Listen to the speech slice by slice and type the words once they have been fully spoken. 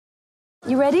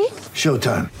You ready?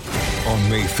 Showtime. On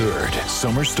May 3rd,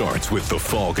 summer starts with The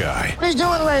Fall Guy. Let's do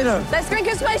it later. Let's drink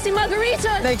a spicy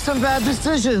margarita. Make some bad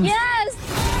decisions.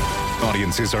 Yes!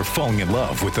 Audiences are falling in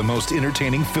love with the most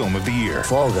entertaining film of the year.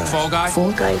 Fall Guy. Fall Guy?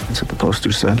 Fall Guy. That's what the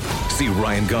poster said. See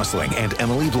Ryan Gosling and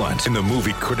Emily Blunt in the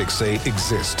movie critics say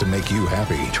exists to make you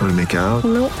happy. Trying to make it out?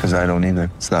 Nope. Because I don't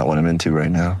either. It's not what I'm into right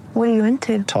now. What are you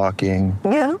into? Talking.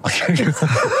 Yeah.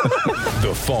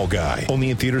 The Fall Guy.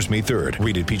 Only in theaters May 3rd.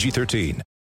 Rated PG-13.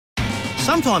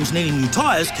 Sometimes needing new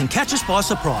tyres can catch us by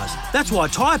surprise. That's why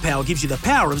Tyre Power gives you the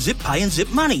power of zip pay and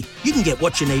zip money. You can get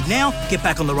what you need now, get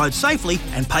back on the road safely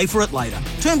and pay for it later.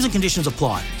 Terms and conditions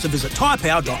apply. So visit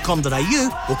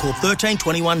tyrepower.com.au or call 13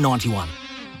 21 91.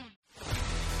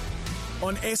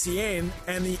 On SEN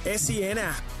and the SEN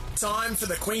app. Time for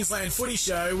the Queensland Footy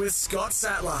Show with Scott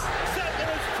Sattler.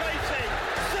 Sattler is chasing.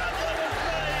 Sattler is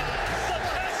made. The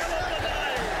tackle of the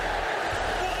day.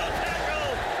 What a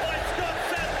tackle by Scott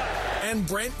Sattler. And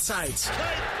Brent Tate. Tate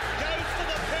goes to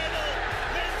the pedal.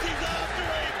 Menzies after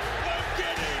him. Won't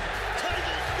get him. Tate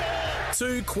will score.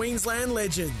 Two Queensland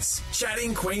legends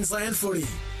chatting Queensland footy.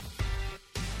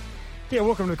 Yeah,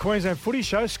 welcome to the Queensland Footy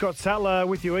Show. Scott Sattler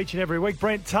with you each and every week.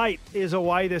 Brent Tate is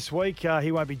away this week.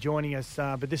 He won't be joining us,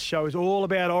 but this show is all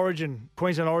about Origin.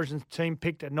 Queensland Origin's team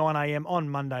picked at 9 a.m. on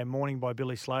Monday morning by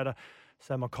Billy Slater.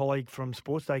 So my colleague from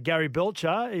Sports Day, Gary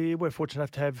Belcher, we're fortunate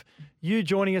enough to have you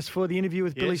joining us for the interview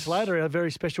with Billy Slater, a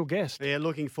very special guest. Yeah,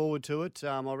 looking forward to it.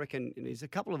 I reckon there's a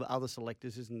couple of other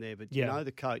selectors, isn't there? But you know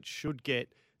the coach should get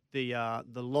the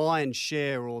lion's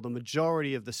share or the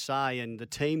majority of the say and the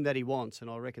team that he wants, and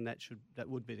I reckon that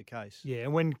would be the case. Yeah,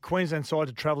 and when Queensland sides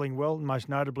are travelling well, most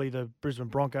notably the Brisbane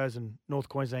Broncos and North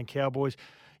Queensland Cowboys,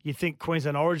 you think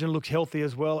Queensland Origin looks healthy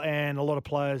as well, and a lot of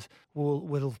players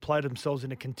will have played themselves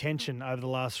into contention over the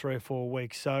last 3 or 4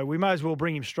 weeks. So we may as well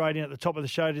bring him straight in at the top of the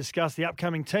show to discuss the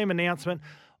upcoming team announcement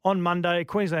on Monday.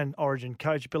 Queensland Origin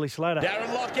coach Billy Slater.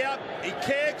 Darren Lockout. He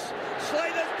kicks.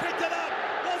 Slater's picked it up.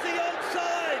 Was he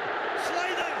onside?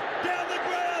 Slater down the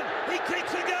ground. He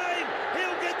kicks again.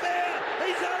 He'll get there.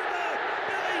 He's over.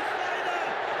 Billy Slater.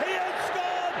 He has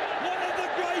scored one of the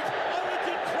great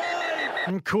Origin tries.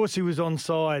 And of course he was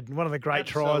onside. One of the great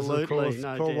tries, of course,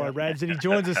 no called by doubt. Rads. And he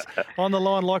joins us on the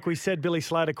line, like we said, Billy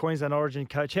Slater, Queensland Origin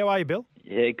coach. How are you, Bill?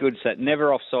 Yeah, good. So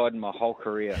never offside in my whole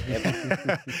career,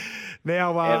 ever.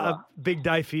 Now, Ever. a big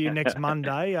day for you next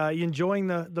Monday. Are you enjoying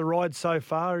the ride so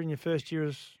far in your first year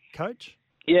as coach?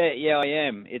 Yeah, I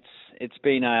am. It's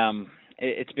been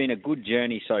a good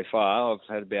journey so far. I've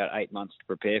had about 8 months to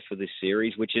prepare for this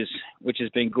series, which has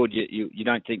been good. You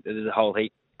don't think that there's a whole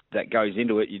heap that goes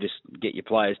into it. You just get your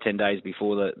players 10 days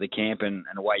before the camp and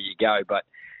away you go. But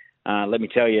let me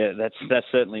tell you, that's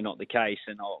certainly not the case.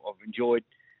 And I've enjoyed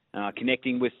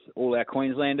connecting with all our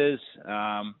Queenslanders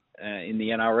in the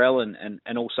NRL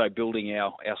and also building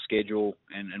our schedule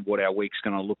and what our week's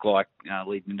going to look like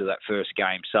leading into that first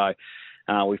game. So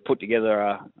we've put together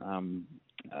a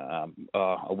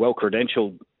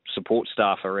well-credentialed support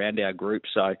staff around our group.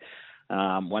 So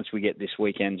once we get this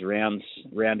weekend's round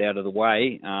out of the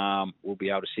way, we'll be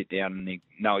able to sit down and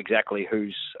know exactly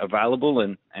who's available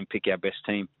and pick our best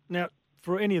team. Now,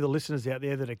 for any of the listeners out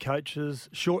there that are coaches,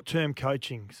 short-term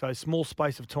coaching, so small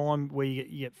space of time where you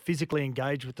get physically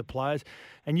engaged with the players,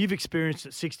 and you've experienced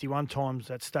it 61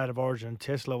 times at State of Origin and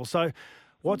Test level. So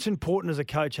what's important as a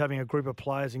coach, having a group of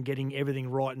players and getting everything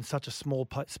right in such a small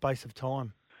space of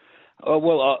time? Oh,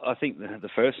 well, I think the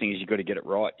first thing is you've got to get it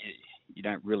right. You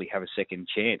don't really have a second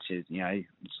chance. It's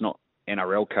not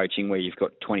NRL coaching where you've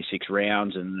got 26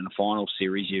 rounds and in the final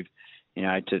series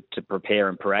to prepare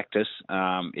and practice.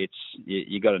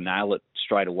 You got to nail it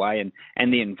straight away,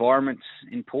 and the environment's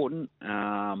important.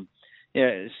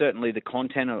 Certainly the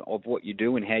content of what you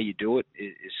do and how you do it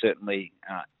is certainly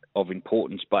of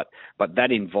importance. But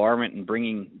that environment and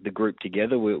bringing the group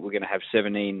together, we're going to have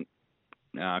 17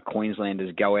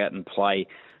 Queenslanders go out and play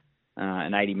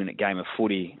an 80-minute game of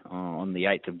footy on the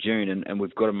 8th of June, and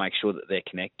we've got to make sure that they're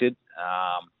connected.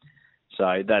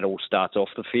 So that all starts off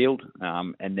the field,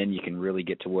 and then you can really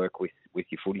get to work with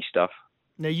your footy stuff.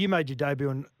 Now, you made your debut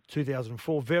in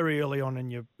 2004, very early on in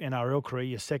your NRL career,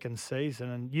 your second season,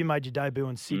 and you made your debut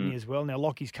in Sydney as well. Now,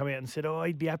 Lockie's come out and said,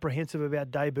 he'd be apprehensive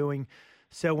about debuting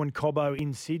Selwyn Cobbo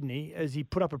in Sydney, as he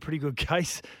put up a pretty good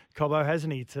case, Cobbo,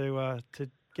 hasn't he, to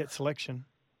get selection?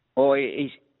 Well,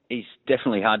 he's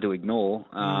definitely hard to ignore,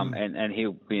 and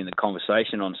he'll be in the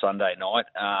conversation on Sunday night.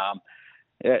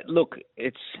 Look,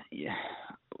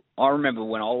 I remember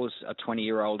when I was a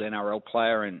 20-year-old NRL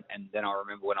player, and then I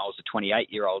remember when I was a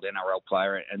 28-year-old NRL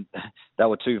player, and they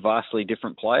were two vastly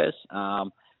different players.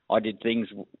 I I did things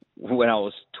when I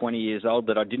was 20 years old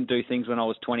that I didn't do things when I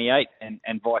was 28,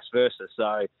 and vice versa.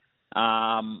 So,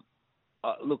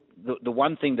 look, the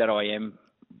one thing that I am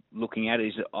looking at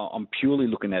is I'm purely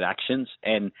looking at actions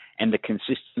and the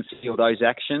consistency of those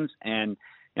actions. And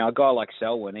a guy like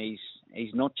Selwyn,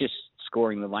 he's not just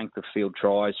scoring the length of field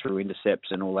tries through intercepts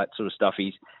and all that sort of stuff.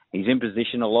 He's in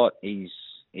position a lot. He's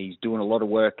doing a lot of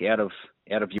work out of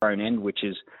your own end, which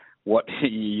is what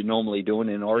you're normally doing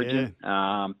in Origin.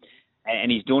 Yeah.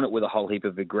 And he's doing it with a whole heap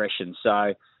of aggression.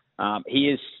 So he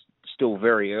is still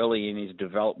very early in his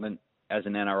development as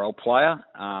an NRL player.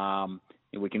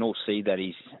 We can all see that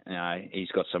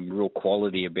he's got some real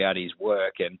quality about his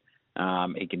work, and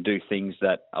he can do things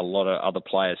that a lot of other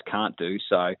players can't do.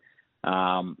 So,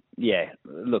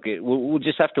 look, we'll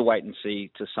just have to wait and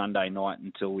see to Sunday night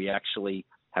until we actually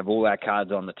have all our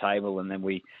cards on the table, and then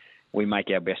we make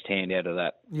our best hand out of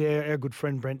that. Yeah, our good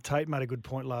friend Brent Tate made a good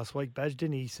point last week, Badge,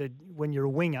 didn't he? He said when you're a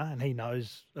winger, and he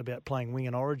knows about playing wing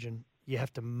in Origin, you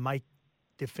have to make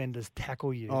defenders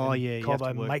tackle you. Oh, yeah.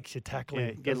 Cobbo makes you tackling.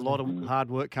 Yeah, get a lot of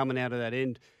hard work coming out of that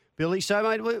end. Billy, so,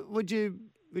 mate, would you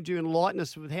enlighten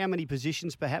us with how many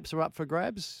positions perhaps are up for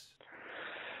grabs?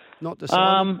 Not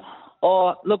decided?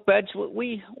 Look, Badge,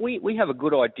 we have a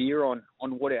good idea on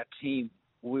what our team,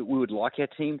 we would like our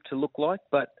team to look like.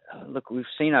 But, look, we've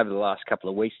seen over the last couple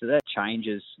of weeks that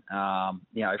changes,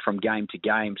 from game to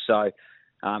game. So,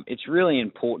 it's really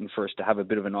important for us to have a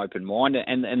bit of an open mind,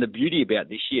 and the beauty about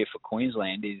this year for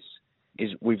Queensland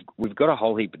is we've got a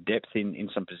whole heap of depth in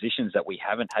some positions that we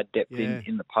haven't had depth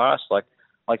in the past. Like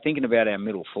thinking about our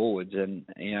middle forwards, and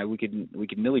we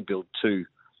could nearly build two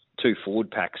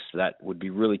forward packs that would be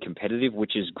really competitive,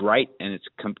 which is great, and it's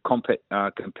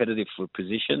competitive for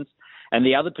positions. And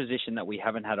the other position that we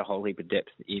haven't had a whole heap of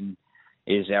depth in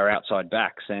is our outside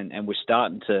backs, and we're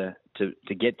starting to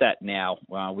get that now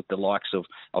with the likes of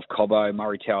Cobbo,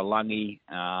 Murray Taulagi,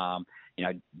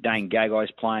 Dane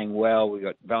Gagai's playing well. We've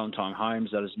got Valentine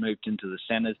Holmes that has moved into the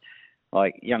centres.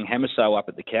 Like young Hamiso up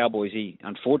at the Cowboys, he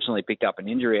unfortunately picked up an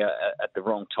injury at the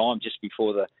wrong time just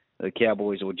before the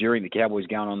Cowboys, or during the Cowboys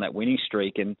going on that winning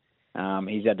streak, and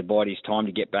he's had to bide his time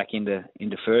to get back into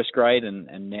first grade,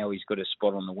 and now he's got a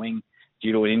spot on the wing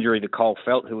due to an injury to Cole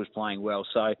Felt, who was playing well.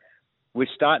 So we're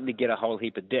starting to get a whole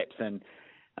heap of depth, and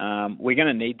we're going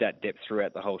to need that depth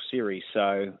throughout the whole series.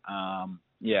 So,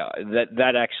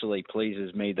 that actually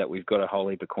pleases me that we've got a whole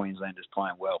heap of Queenslanders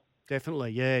playing well.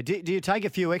 Definitely, yeah. Do you take a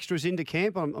few extras into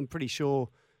camp? I'm pretty sure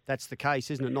that's the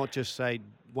case, isn't it? Not just, say,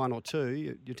 one or two.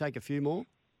 You take a few more?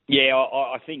 Yeah,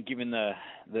 I think given the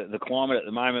climate at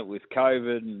the moment with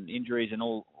COVID and injuries and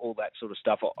all that sort of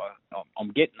stuff,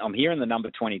 I'm hearing the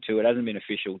number 22. It hasn't been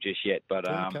official just yet, but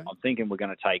I'm thinking we're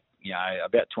going to take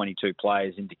about 22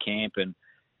 players into camp, and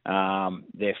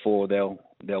therefore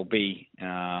there'll be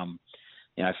 5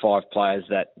 players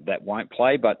that won't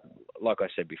play. But like I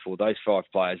said before, those 5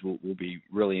 players will be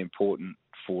really important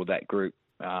for that group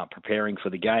preparing for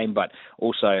the game, but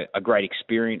also a great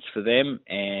experience for them,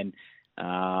 and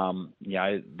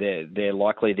they're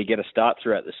likely to get a start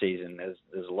throughout the season.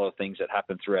 There's a lot of things that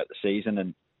happen throughout the season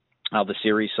and the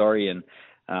series, and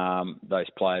those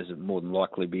players would more than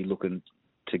likely be looking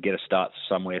to get a start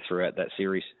somewhere throughout that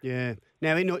series. Yeah.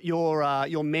 Now, in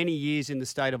your many years in the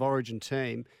State of Origin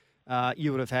team,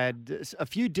 you would have had a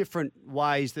few different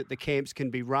ways that the camps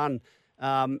can be run.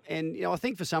 And I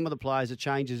think for some of the players, a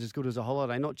change is as good as a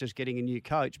holiday, not just getting a new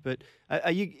coach. But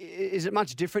is it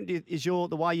much different? Is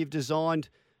the way you've designed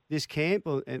this camp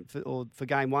or for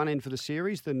game one and for the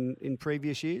series than in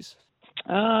previous years?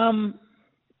 It'll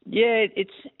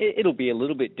be a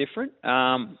little bit different.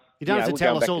 You don't have to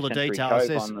tell us all the details.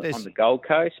 On the Gold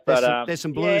Coast, but there's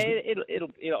some Blues.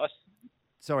 Yeah,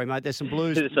 Sorry, mate. There's some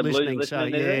Blues listening, so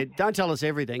don't tell us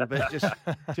everything, but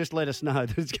just let us know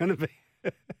that it's going to be.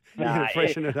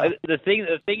 Freshen it up. The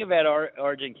thing about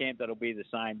Origin camp that'll be the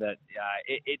same. That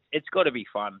it's got to be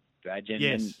fun, Badge.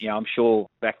 And I'm sure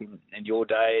back in your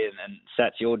day and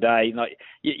Sat's your day,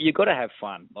 you got to have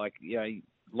fun.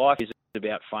 Life is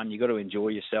about fun. You got to enjoy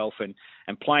yourself, and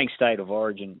playing State of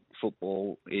Origin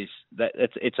football it's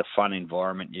a fun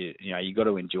environment. You got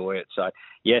to enjoy it. So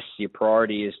yes, your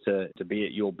priority is to be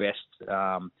at your best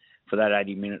for that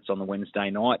 80 minutes on the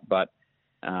Wednesday night, but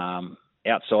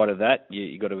outside of that,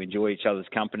 you got to enjoy each other's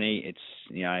company. It's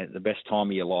the best time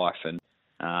of your life, and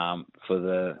for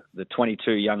the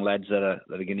 22 young lads that are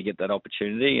going to get that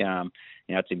opportunity,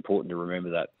 it's important to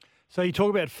remember that. So you talk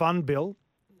about fun, Bill.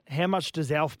 How much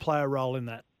does Alf play a role in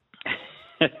that?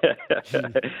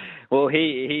 Well,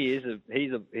 he's a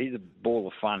ball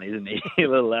of fun, isn't he,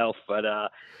 little Alf? But I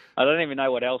don't even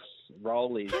know what Alf's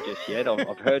role is just yet.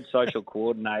 I've heard social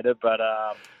coordinator, but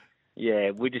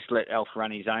we just let Alf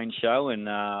run his own show and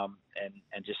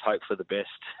just hope for the best.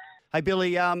 Hey,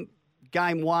 Billy,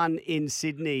 game 1 in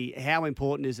Sydney, how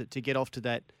important is it to get off to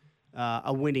that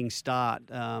a winning start?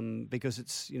 Because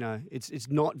it's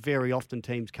not very often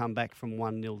teams come back from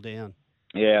 1-0 down.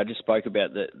 Yeah, I just spoke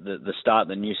about the start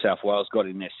that New South Wales got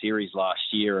in their series last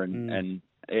year, and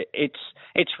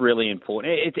it's really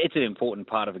important. It's an important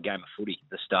part of a game of footy,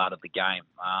 the start of the game.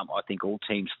 I think all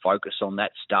teams focus on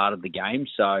that start of the game,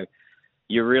 so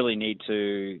you really need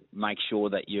to make sure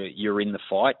that you're in the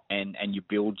fight and you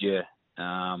build your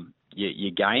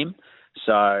game.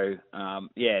 So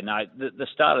the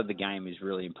start of the game is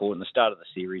really important. The start of the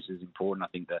series is important. I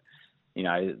think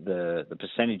the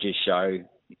percentages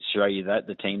show you that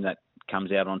the team that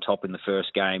comes out on top in the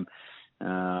first game,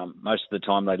 most of the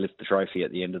time they lift the trophy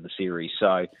at the end of the series.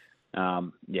 So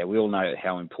we all know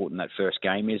how important that first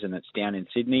game is, and it's down in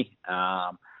Sydney.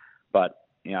 But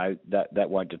that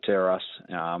won't deter us.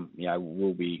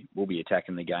 We'll be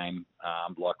attacking the game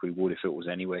like we would if it was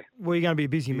anywhere. Well, you're going to be a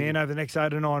busy man over the next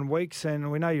 8 or 9 weeks,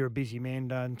 and we know you're a busy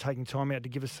man and taking time out to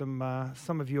give us some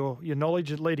of your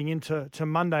knowledge leading into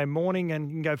Monday morning, and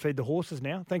you can go feed the horses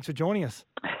now. Thanks for joining us.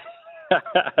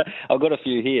 I've got a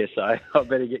few here, so I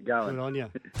better get going. Good on you.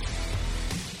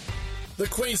 The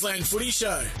Queensland Footy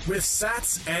Show with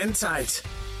Sats and Tate.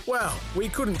 Well, we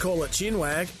couldn't call it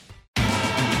chinwag.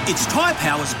 It's Tyre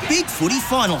Power's Big Footy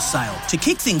Final Sale. To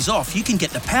kick things off, you can get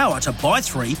the power to buy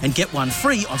 3 and get 1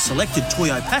 free on selected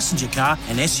Toyo passenger car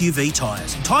and SUV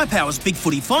tyres. Tyre Power's Big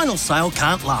Footy Final Sale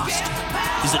can't last.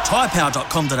 Visit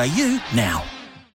tyrepower.com.au now.